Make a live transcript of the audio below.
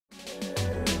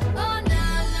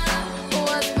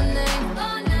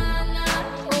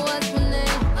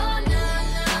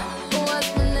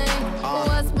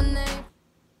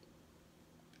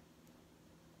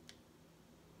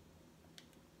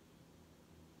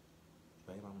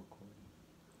I'm recording.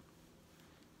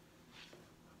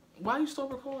 Why you still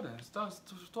recording? Start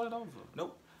it over.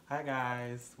 Nope. Hi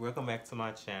guys, welcome back to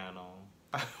my channel.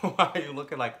 Why are you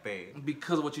looking like that?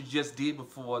 Because of what you just did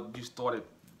before you started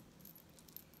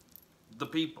the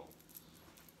people.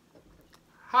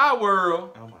 Hi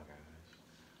world. Oh my gosh.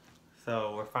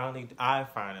 So I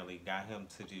finally got him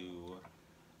to do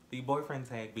the boyfriend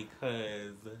tag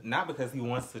not because he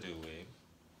wants to do it.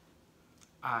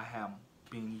 I am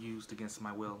being used against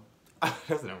my will.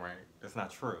 That's not right. That's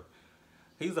not true.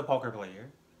 He's a poker player,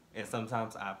 and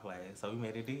sometimes I play, so we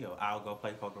made a deal. I'll go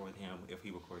play poker with him if he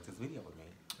records his video with me.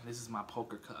 And this is my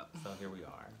poker cup. So here we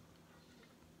are.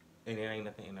 And there ain't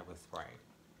nothing in there but Sprite.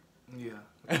 Yeah,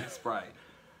 it's Sprite.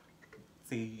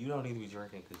 See, you don't need to be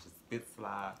drinking because your spit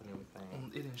slides and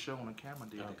everything. It didn't show on the camera,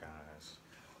 did Oh it? gosh.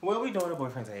 Well, we doing a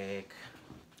boyfriend tag.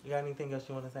 You got anything else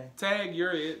you want to say? Tag,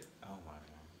 you're it. Oh my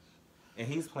gosh. And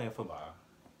he's playing football.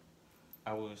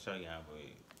 I will show y'all, but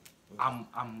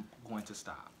I'm going to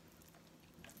stop.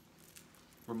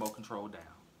 Remote control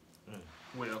down.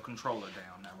 Well, controller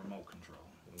down, not remote control.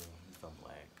 Yeah, he's so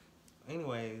black.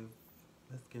 Anyways,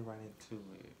 let's get right into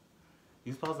it.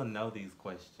 You're supposed to know these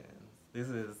questions. This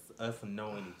is us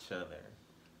knowing each other.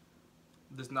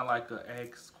 This not like an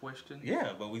X question?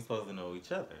 Yeah, but we supposed to know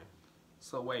each other.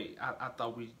 So wait, I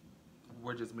thought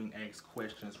we're just being asked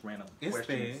questions, random It's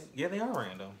questions. fair. Yeah, they are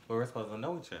random, but we're supposed to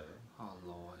know each other. Oh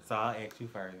Lord. So I'll ask you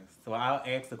first. So I'll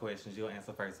ask the questions, you'll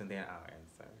answer first, and then I'll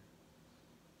answer.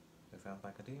 That sounds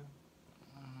like a deal?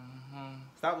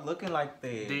 Stop looking like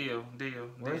that. Deal.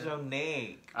 Where's your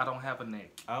neck? I don't have a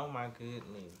neck. Oh my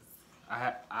goodness.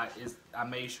 I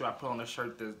made sure I put on a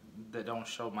shirt that don't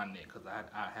show my neck because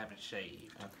I haven't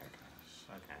shaved. Okay,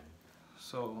 gosh. Okay.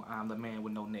 So I'm the man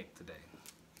with no neck today.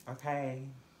 Okay.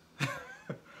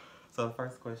 So the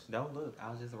first question, don't look,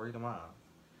 I'll just read them off.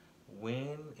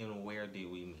 When and where did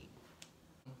we meet?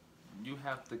 You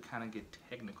have to kind of get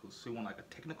technical. So you want like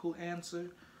a technical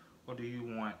answer, or do you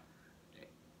want?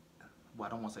 Well, I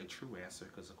don't want to say true answer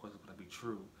because of course it's gonna be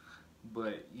true.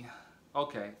 But yeah,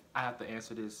 okay, I have to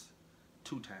answer this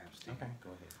 2 times. Then. Okay, go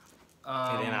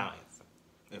ahead. And then I'll answer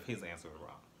if his answer is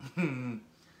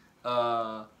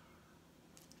wrong.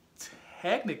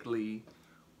 Technically,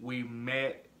 we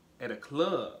met at a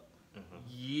club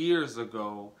years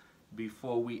ago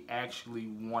before we actually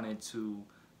wanted to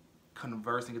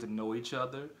converse and get to know each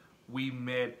other. We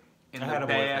met in the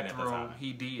bathroom.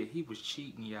 He did. He was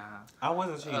cheating, y'all. I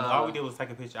wasn't cheating. All we did was take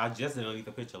a picture. I just deleted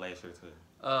the picture last year too.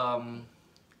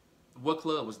 What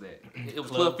club was that? It was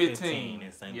Club Club 15.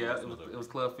 in St. Yeah, Louis, it was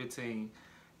Club 15.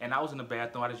 And I was in the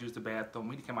bathroom. I just used the bathroom.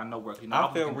 We came out of nowhere. You know,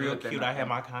 I felt real cute. I had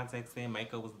my contacts in.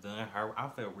 Makeup was done. I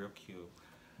felt real cute.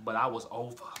 But I was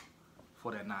over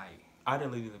for that night. I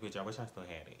deleted the picture. I wish I still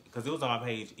had it because it was on my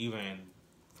page even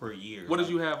for years. What did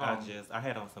you have on? I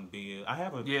had on some bills. I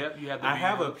have a you had the I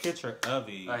have a picture of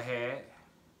it. A hat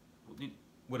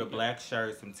with a black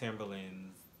shirt, some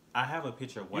Timberlands. I have a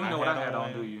picture of what you know I what had I had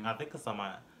on. Do you? I think it's on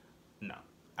my. No,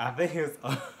 I think it's.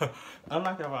 I'm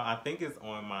not gonna lie. I think it's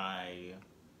on my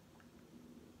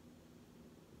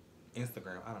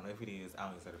Instagram. I don't know if it is.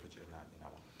 I'll insert a picture or not. Then I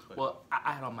won't. But, well,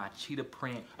 I had on my cheetah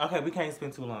print. Okay, we can't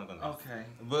spend too long on this. Okay,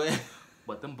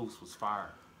 but them boots was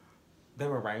fire. They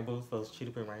were rainbows, those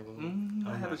cheetah print rainbows.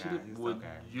 I had a cheetah. Well,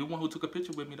 you the one who took a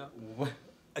picture with me though. What?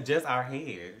 Just our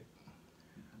hair.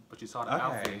 But you saw the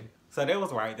outfit. So that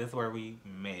was right. That's where we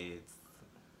met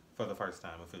for the first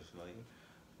time officially.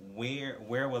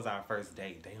 Where was our first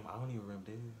date? Damn, I don't even remember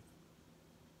this.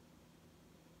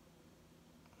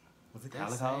 Was it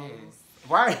Calico's?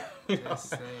 Right. That's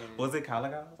sad. Was it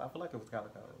Calico's? I feel like it was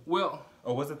Calico's. Well,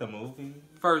 or was it the movie?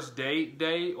 First date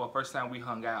or first time we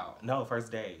hung out? No,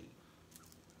 first date.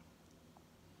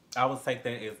 I would take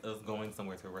that as us going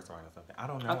somewhere to a restaurant or something. I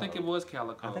don't know. I think it was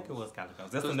Calico's. I think it was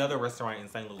Calico's. That's another restaurant in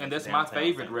St. Louis. And that's my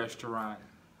favorite restaurant.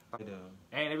 I do.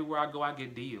 And everywhere I go, I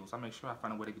get deals. I make sure I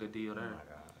find a way to get a deal there. Oh my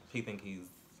God. He think he's...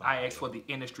 I ask for the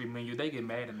industry menu. They get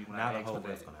mad at me when I ask for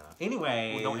that.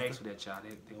 Anyway. Well, don't ask for that, child.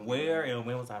 Where and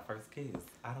when was our first kiss?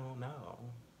 I don't know.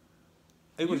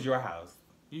 It was your house.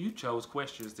 You chose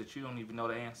questions that you don't even know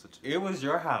the answer to. It was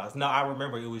your house. No, I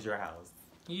remember it was your house.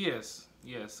 Yes.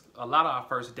 A lot of our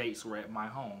first dates were at my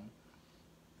home.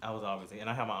 I was always... And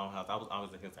I had my own house. I was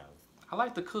always at his house. I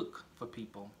like to cook for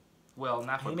people. Well,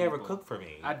 not for people. He never cooked for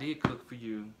me. I did cook for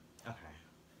you.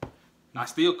 Okay. I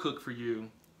still cook for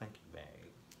you. Thank you, babe.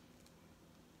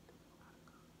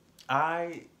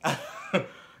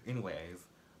 Anyways,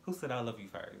 who said I love you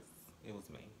first? It was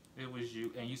me. It was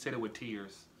you, and you said it with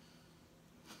tears.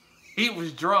 He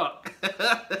was drunk.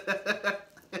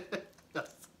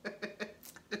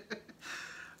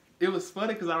 It was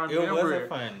funny because I It remember wasn't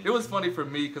funny. It was funny for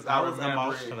me because I was remember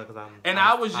emotional it. because And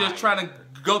I was just trying to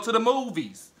go to the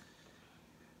movies.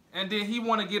 And then he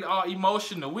want to get all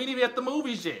emotional. We ain't even at the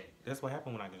movies yet. That's what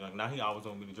happened when I get drunk. Now he always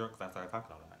want me to drunk because I started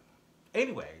talking all that.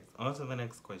 Anyways, on to the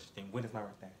next question. When is my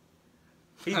birthday?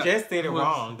 He just said it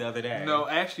wrong the other day. No,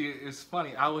 actually, it's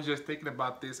funny. I was just thinking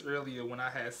about this earlier when I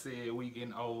had said we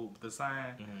getting old, the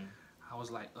sign. I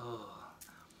was like,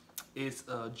 it's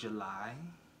July.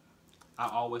 I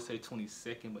always say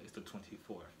 22nd, but it's the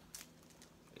 24th.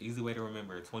 Easy way to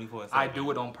remember. 24/7. I do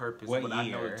it on purpose, What but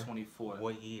year? I know it's 24th.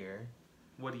 What year?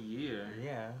 What a year?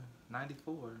 Yeah.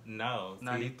 94. No. See?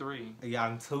 93. Yeah,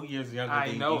 I'm 2 years younger I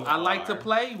than know. you I like to are.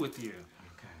 play with you.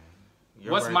 Okay.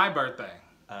 What's my birthday?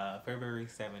 February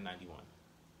 7,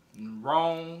 91.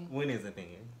 Wrong. When is it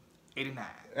then? 89.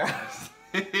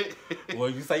 Well,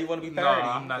 you say you want to be 30. No,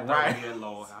 I'm not 30 right? yet,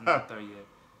 Lord. I'm not 30 yet.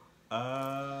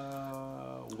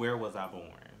 Where was I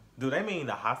born? Do they mean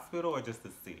the hospital or just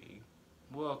the city?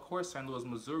 Well, of course, St. Louis,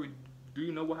 Missouri. Do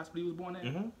you know what hospital he was born at?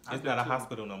 It's not a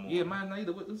hospital no more. Yeah, mine not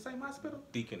either. The same hospital?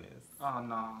 Deaconess. Oh,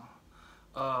 no.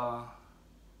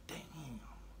 Damn.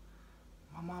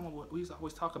 My mama, we used to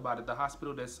always talk about it. The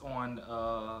hospital that's on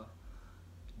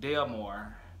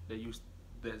Delmore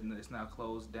that's now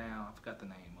closed down. I forgot the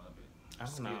name of it. I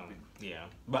don't know. Yeah.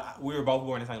 But we were both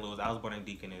born in St. Louis. I was born in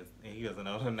Deaconess, and he doesn't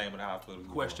know the name of the hospital.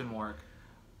 Question mark.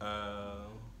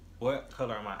 What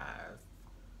color are my eyes?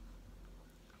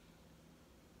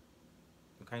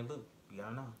 You can't look. You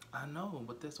gotta know. I know,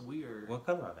 but that's weird. What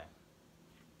color are they?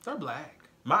 They're black.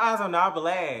 My eyes are not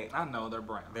black. I know, they're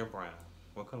brown. They're brown.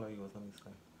 What color are yours? Let me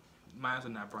see. Mine are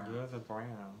not brown. Yours are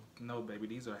brown. No, baby,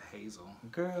 these are hazel.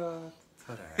 Girl,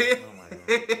 to that. Oh my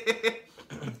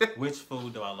God. Which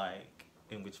food do I like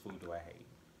and which food do I hate?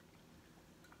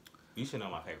 You should know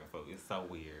my favorite food. It's so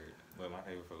weird, but my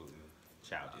favorite food is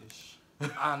childish.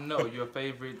 I know your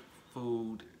favorite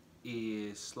food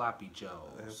is Sloppy Joe's.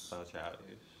 That's so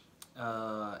childish.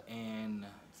 And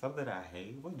something I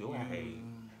hate? What do I hate?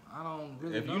 I don't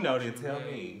really if know. You know, what then tell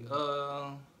me.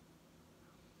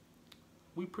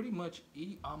 We pretty much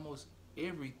eat almost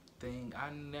everything.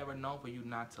 I never know for you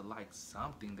not to like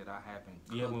something that I haven't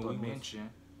cooked or mentioned.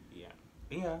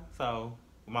 Yeah. So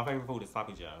my favorite food is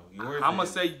Sloppy Joe. Yours I'm gonna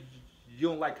say you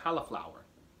don't like cauliflower.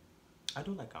 I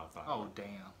do like cauliflower. Oh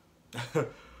damn.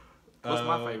 What's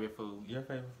my favorite food? Your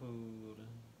favorite food?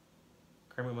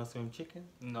 Creamy mushroom chicken?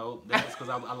 No, that's because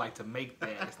I like to make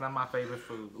that. It's not my favorite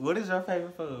food. What is your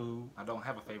favorite food? I don't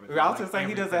have a favorite food. I was just saying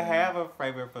he doesn't have a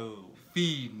favorite food.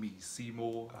 Feed me,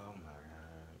 Seymour. Oh my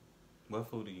God. What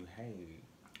food do you hate?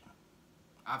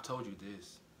 I've told you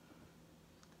this.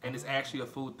 And it's actually a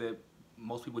food that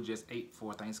most people just ate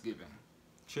for Thanksgiving.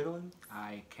 Chitlins?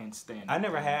 I can't stand I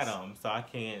never had them, so I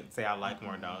can't say I like them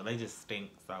or don't. They just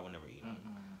stink, so I would never eat them.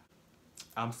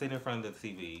 I'm sitting in front of the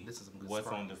TV. This is some good What's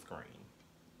screen. on the screen?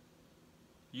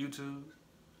 YouTube.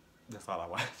 That's all I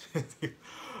watch.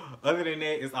 Other than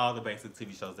that, it's all the basic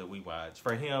TV shows that we watch.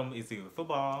 For him, it's either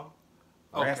football,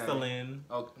 wrestling.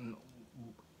 Okay.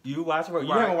 You watch it?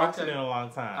 You haven't watched it in a long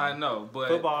time. I know, but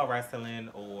football, wrestling,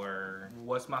 or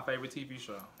what's my favorite TV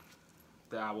show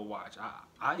that I will watch?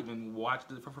 I even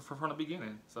watched it from the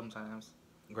beginning sometimes.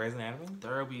 Grey's Anatomy.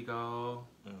 There we go.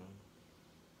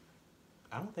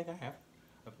 I don't think I have.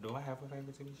 Do I have a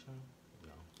favorite TV show?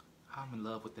 No. I'm in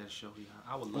love with that show. Yeah,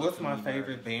 I would love. What's my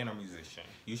favorite band or musician?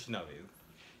 You should know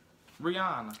this.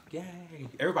 Rihanna. Yay!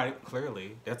 Everybody,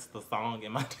 clearly, that's the song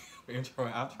in my intro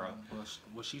and outro.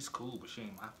 Well, she's cool, but she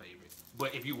ain't my favorite.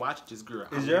 But if you watch this girl,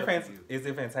 Is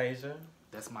it Fantasia?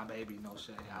 That's my baby, no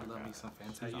shade. I love me some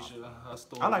Fantasia. Her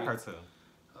story. I like her too.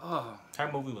 Oh,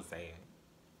 her movie was sad.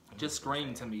 Just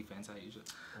scream to me, Fantasia.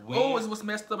 It's what's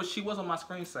messed up, but she was on my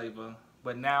screensaver.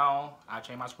 But now I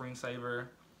changed my screensaver.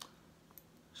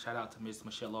 Shout out to Miss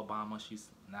Michelle Obama. She's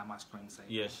now my screensaver.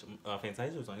 Yes,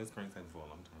 Fantasia was on his screensaver for a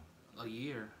long time. A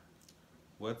year.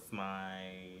 When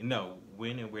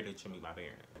and where did you meet my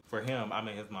parents? For him, I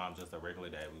met his mom just a regular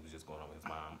day. We was just going home with his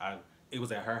mom. It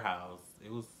was at her house.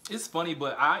 It's funny,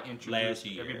 but I introduced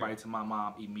everybody to my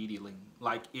mom immediately.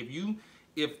 Like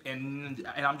and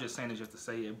I'm just saying it just to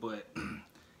say it, but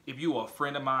if you are a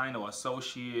friend of mine or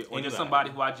associate or just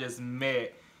somebody who I just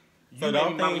met, you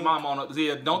made my mom on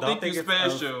a don't think you're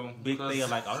special. Big thing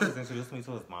like, oh, just introduced me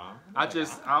to his mom. I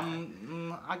guess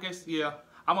I'm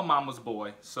a mama's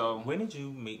boy. So when did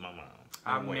you meet my mom?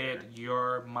 I met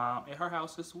your mom at her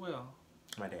house as well.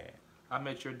 My dad. I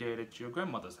met your dad at your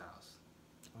grandmother's house.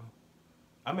 Oh.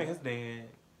 I met his dad.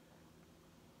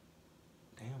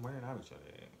 Damn, where did I meet your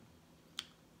dad?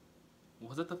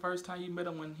 Was it the first time you met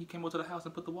him when he came over to the house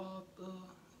and put our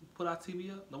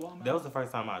TV up, the wall mount? That was the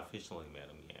first time I officially met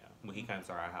him, yeah. when he came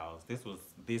to our house. This was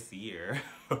this year.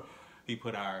 he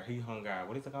hung our,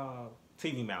 what is it called?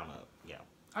 TV mount up. Yeah.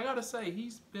 I gotta say,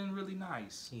 he's been really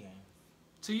nice. Yeah.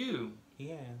 To you.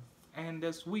 Yeah. And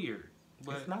that's weird.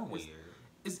 But it's not weird.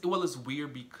 It's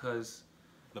weird because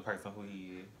the person who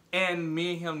he is. And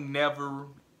me and him never,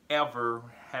 ever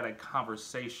had a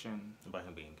conversation about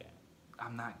him being gay.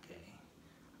 I'm not gay.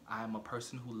 I am a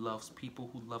person who loves people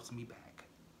who loves me back.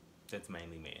 That's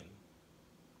mainly men.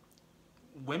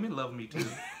 Women love me too.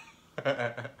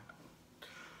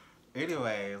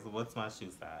 Anyways, what's my shoe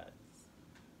size?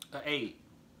 8.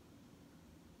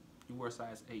 You wear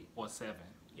size 8 or 7.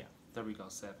 Yeah. There we go,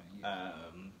 7. Yeah.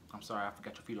 I'm sorry, I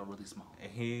forgot your feet are really small.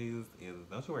 His is,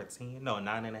 don't you wear 10? No,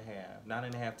 9.5.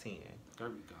 9.5, 10. There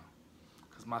we go.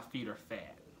 Because my feet are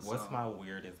fat. What's my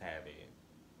weirdest habit?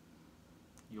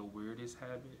 Your weirdest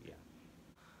habit? Yeah.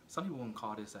 Some people wouldn't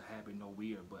call this a habit, no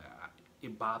weird, but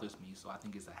it bothers me, so I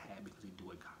think it's a habit because he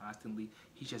do it constantly.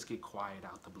 He just get quiet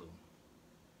out the blue.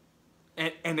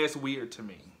 And that's weird to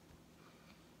me.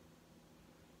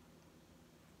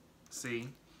 See?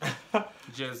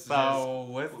 What's yours?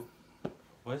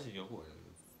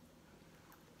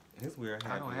 His weird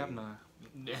habit. I don't have none.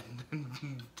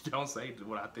 Don't say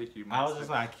what I think you might I was say. just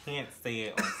like, I can't say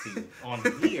it on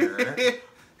here.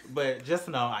 But just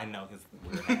know I know his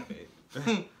weird habit.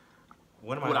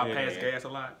 What am I good at? Would I pass gas a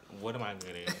lot? What am I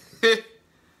good at?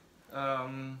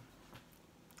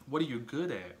 What are you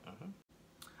good at?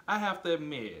 I have to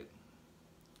admit.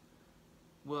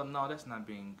 Well, no, that's not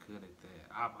being good at that.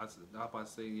 I was about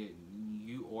to say that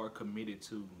you are committed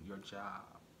to your job,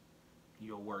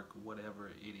 your work,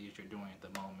 whatever it is you're doing at the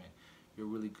moment. You're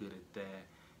really good at that.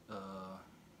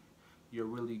 You're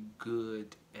really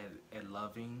good at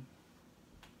loving.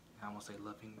 I won't say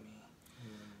loving me.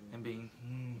 And being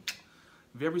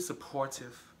very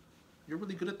supportive. You're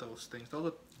really good at those things.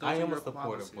 Those I are am your a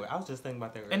supportive boy. I was just thinking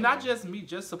about that earlier. And not just me,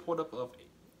 just supportive of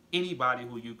anybody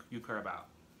who you care about.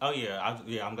 Oh yeah,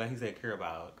 I'm glad he said care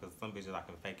about, because some bitches I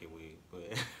can fake it with.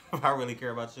 But if I really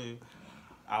care about you,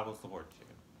 I will support you.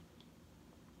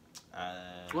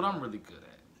 What I'm really good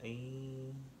at.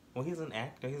 Well, he's an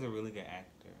actor. He's a really good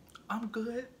actor. I'm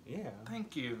good. Yeah.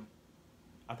 Thank you.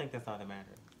 I think that's all that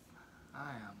matters. I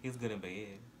am. He's good in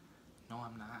bed. No,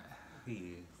 I'm not. He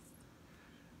is.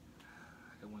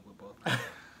 I went with both.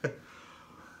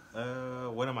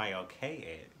 What am I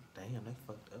okay at? Damn, they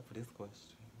fucked up for this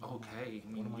question. Okay.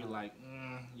 I mean, you're like,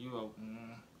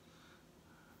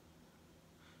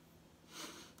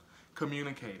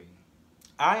 communicating.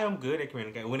 I am good at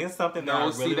communicating. When it's something that I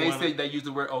really they say they use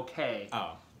the word okay.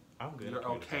 Oh, I'm good. You're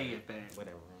okay at that.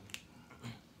 Whatever.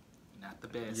 Not the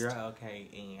best. You're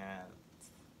okay at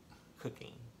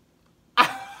cooking.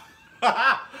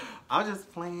 I'm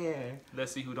just playing.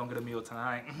 Let's see who don't get a meal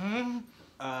tonight.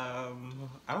 I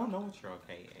don't know what you're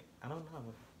okay at. I don't know.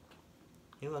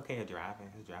 He's okay at driving.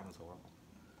 His driving's horrible.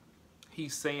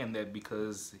 He's saying that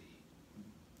because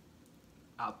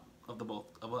out of the both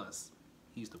of us,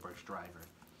 he's the worst driver.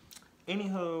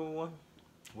 Anywho,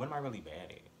 what am I really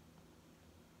bad at?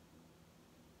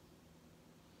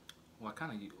 Well,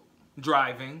 kind of you.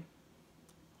 Driving.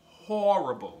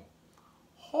 Horrible.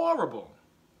 Horrible.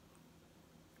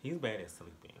 He's bad at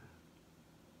sleeping.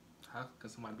 How can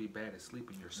somebody be bad at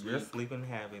sleeping? Your sleeping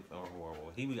habits are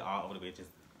horrible. He be all over the bitches.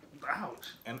 Ouch.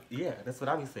 And yeah, that's what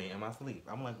I be saying in my sleep.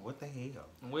 I'm like, what the hell?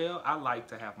 Well, I like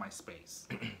to have my space.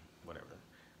 Whatever.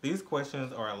 These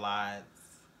questions are a lot.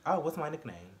 Oh, what's my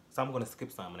nickname? So I'm going to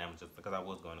skip some of them just because I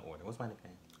was going to order. What's my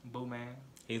nickname? Boo Man.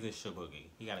 He's a Shaboogie.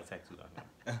 He got a tattoo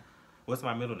on him. What's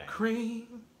my middle name?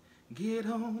 Cream, get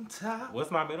on top.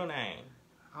 What's my middle name?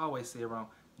 I always say it wrong.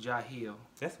 Jahil.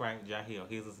 That's right, Jahil.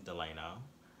 He's a Delano.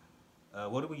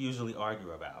 What do we usually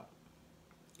argue about?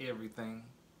 Everything.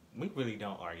 We really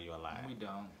don't argue a lot. We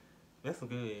don't. That's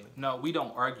good. No, we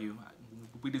don't argue.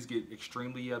 We just get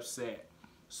extremely upset.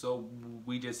 So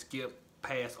we just skip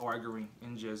past arguing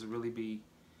and just really be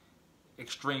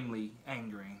extremely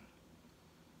angry.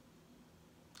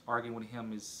 Arguing with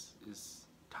him is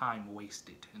time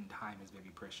wasted, and time is very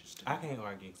precious to me. I can't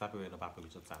argue because I can read about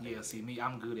people's time. Yeah, see, me,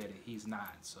 I'm good at it. He's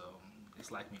not, so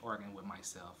it's like me arguing with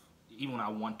myself. Even when I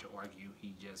want to argue,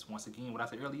 he just, once again, what I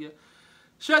said earlier,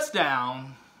 shuts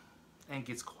down and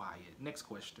gets quiet. Next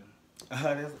question.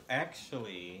 There's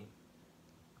actually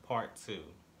part 2.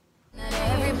 Not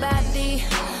everybody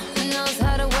knows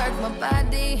how to work my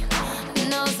body,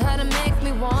 knows how to make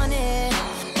me want it.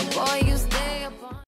 But boy,